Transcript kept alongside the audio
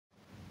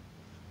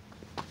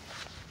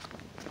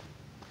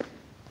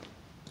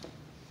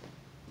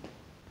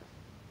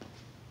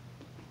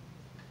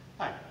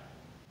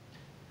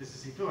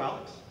This is Sifu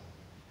Alex.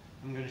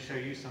 I'm going to show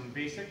you some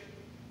basic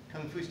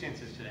Kung Fu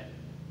stances today.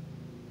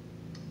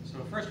 So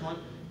the first one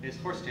is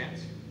horse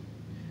stance.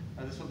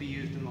 This will be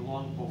used in the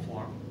long pull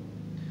form.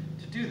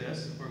 To do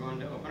this, we're going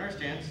to open our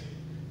stance,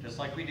 just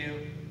like we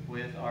do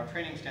with our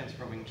training stance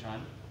for Wing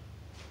Chun.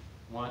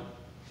 1,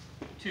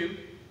 2,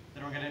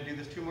 then we're going to do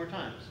this 2 more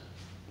times.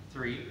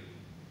 3,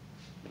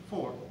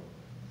 4,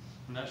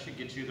 and that should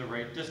get you the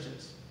right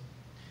distance.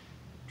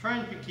 Try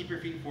and keep your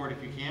feet forward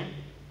if you can.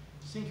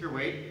 Sink your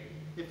weight.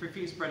 If your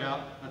feet spread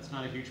out, that's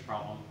not a huge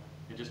problem.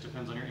 It just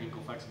depends on your ankle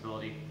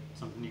flexibility,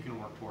 something you can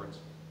work towards.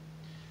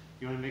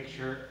 You want to make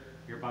sure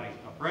your body's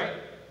upright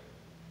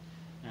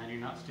and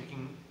you're not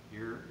sticking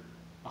your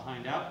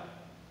behind out.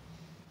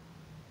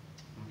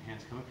 And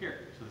hands come up here.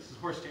 So this is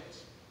horse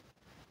stance.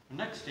 The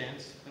next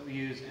stance that we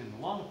use in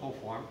the long pull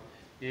form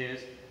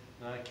is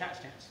the cat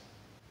stance.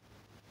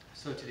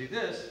 So to do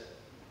this,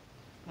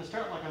 I'm going to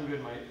start like I'm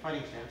doing my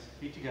fighting stance,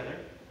 feet together.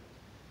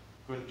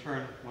 Go ahead and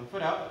turn one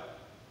foot out.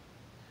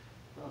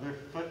 The other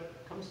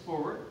foot comes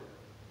forward.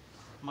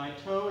 My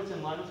toe is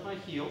in line with my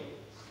heel.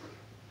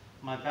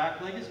 My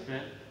back leg is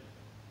bent.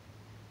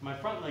 My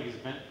front leg is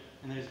bent,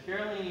 and there's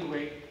barely any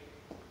weight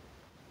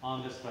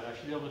on this foot. I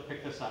should be able to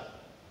pick this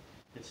up.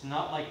 It's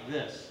not like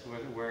this,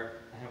 where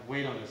I have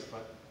weight on this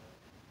foot.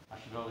 I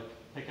should be able to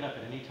pick it up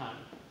at any time.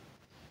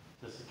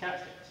 This is cat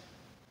stance.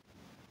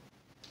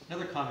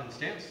 Another common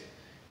stance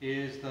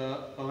is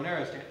the bow and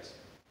arrow stance.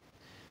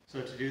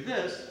 So to do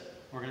this,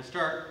 we're going to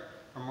start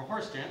from a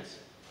horse stance.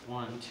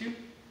 1, 2,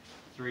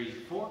 3,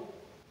 4.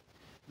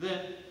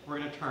 Then we're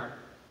going to turn.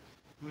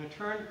 I'm going to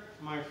turn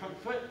my front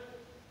foot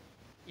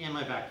and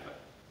my back foot.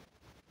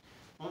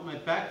 I want my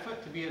back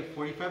foot to be at a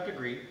 45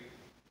 degree.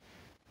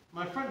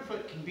 My front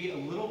foot can be a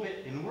little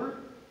bit inward,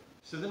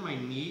 so then my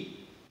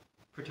knee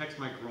protects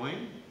my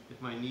groin if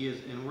my knee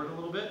is inward a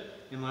little bit,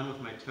 in line with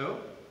my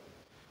toe.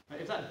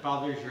 If that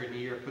bothers your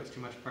knee or puts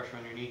too much pressure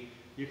on your knee,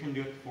 you can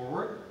do it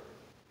forward.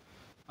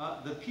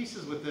 The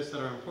pieces with this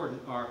that are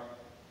important are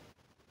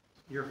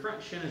your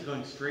front shin is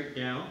going straight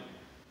down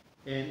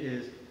and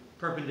is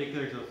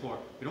perpendicular to the floor.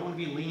 You don't want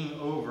to be leaning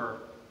over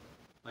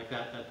like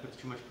that. That puts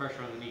too much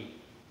pressure on the knee.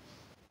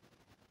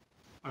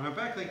 And my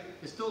back leg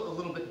is still a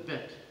little bit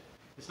bent.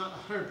 It's not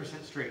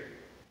 100% straight.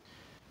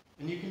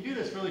 And you can do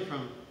this really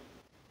from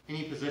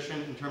any position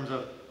in terms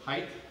of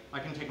height. I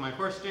can take my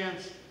horse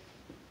stance,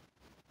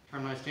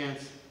 turn my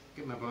stance,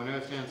 get my bow and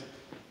arrow stance.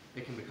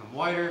 It can become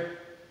wider,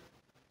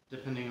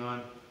 depending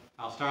on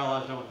how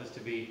stylized I want this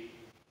to be.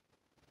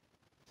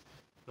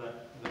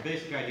 But the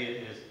basic idea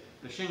is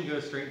the shin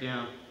goes straight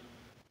down,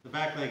 the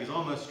back leg is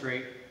almost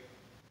straight,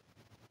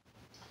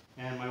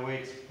 and my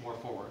weight's more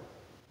forward,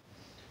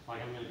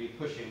 like I'm going to be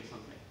pushing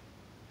something.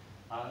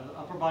 The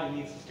upper body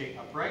needs to stay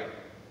upright.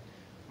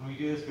 When we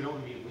do this, we don't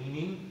want to be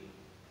leaning,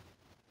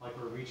 like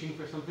we're reaching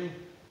for something.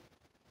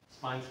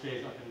 Spine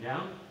stays up and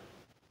down,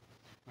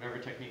 whatever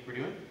technique we're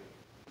doing.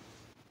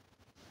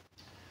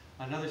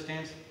 Another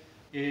stance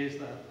is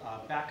the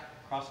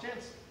back cross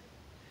stance.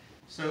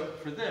 So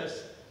for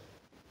this,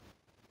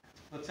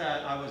 let's say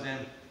I was in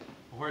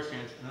a horse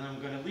stance, and then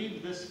I'm going to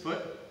leave this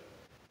foot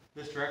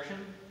this direction,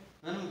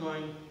 then I'm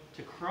going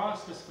to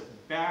cross this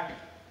foot back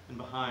and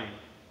behind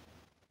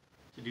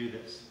to do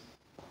this.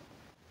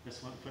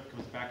 This one foot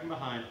comes back and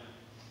behind,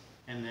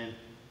 and then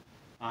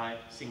I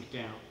sink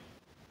down.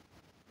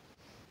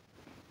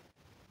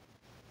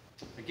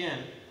 Again,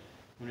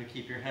 I'm going to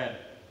keep your head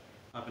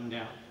up and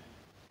down.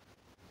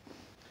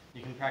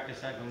 You can practice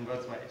that going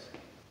both ways.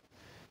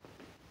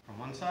 From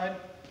one side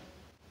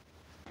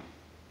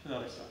to the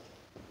other side.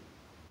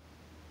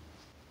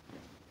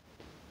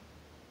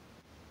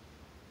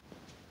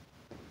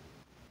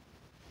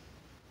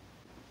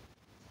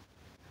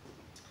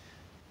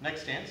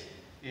 Next stance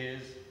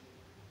is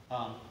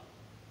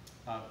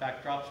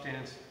backdrop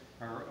stance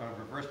or a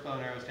reverse bow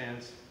and arrow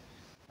stance.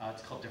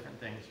 It's called different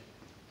things.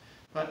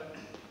 But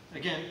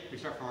again, we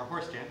start from our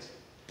horse stance,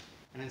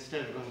 and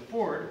instead of going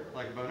forward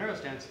like a bow and arrow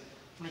stance,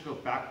 I'm going to go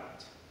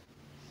backwards.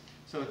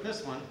 So with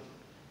this one,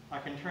 I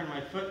can turn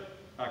my foot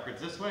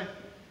backwards this way.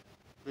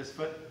 This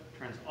foot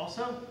turns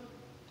also,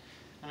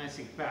 and I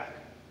sink back.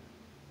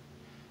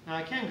 Now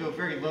I can go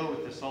very low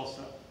with this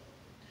also.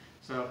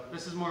 So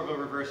this is more of a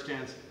reverse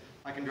stance.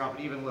 I can drop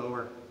it even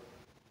lower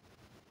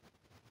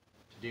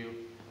to do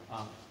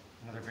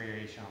another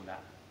variation on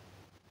that.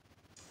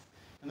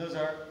 And those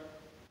are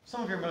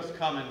some of your most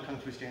common Kung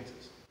Fu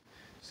stances.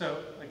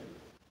 So, a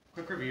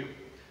quick review.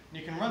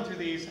 You can run through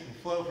these and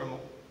flow from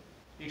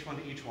each one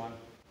to each one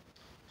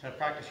to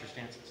practice your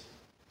stances.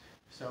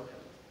 So,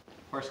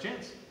 horse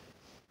stance,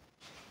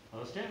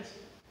 bow stance,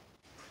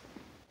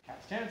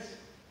 cat stance,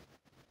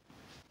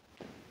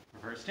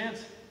 reverse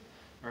stance,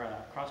 or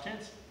cross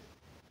stance,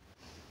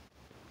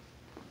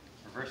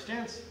 reverse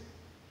stance,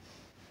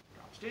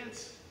 drop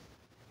stance,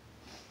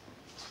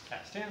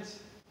 cat stance,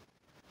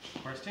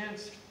 horse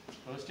stance,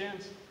 bow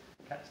stance,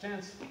 cat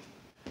stance,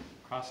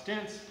 cross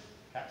stance,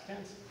 cat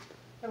stance,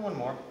 and one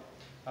more.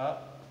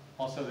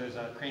 Also there's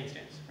a crane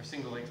stance, or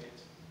single leg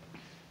stance.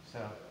 So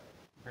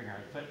bring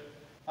our foot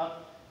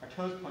up, our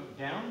toes point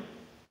down.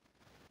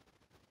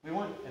 We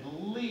want at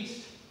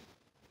least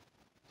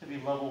to be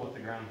level with the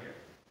ground here.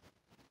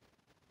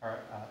 All right,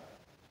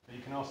 but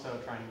you can also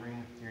try and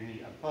bring your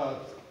knee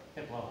above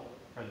hip level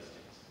for this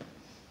stance.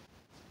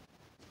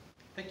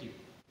 Thank you.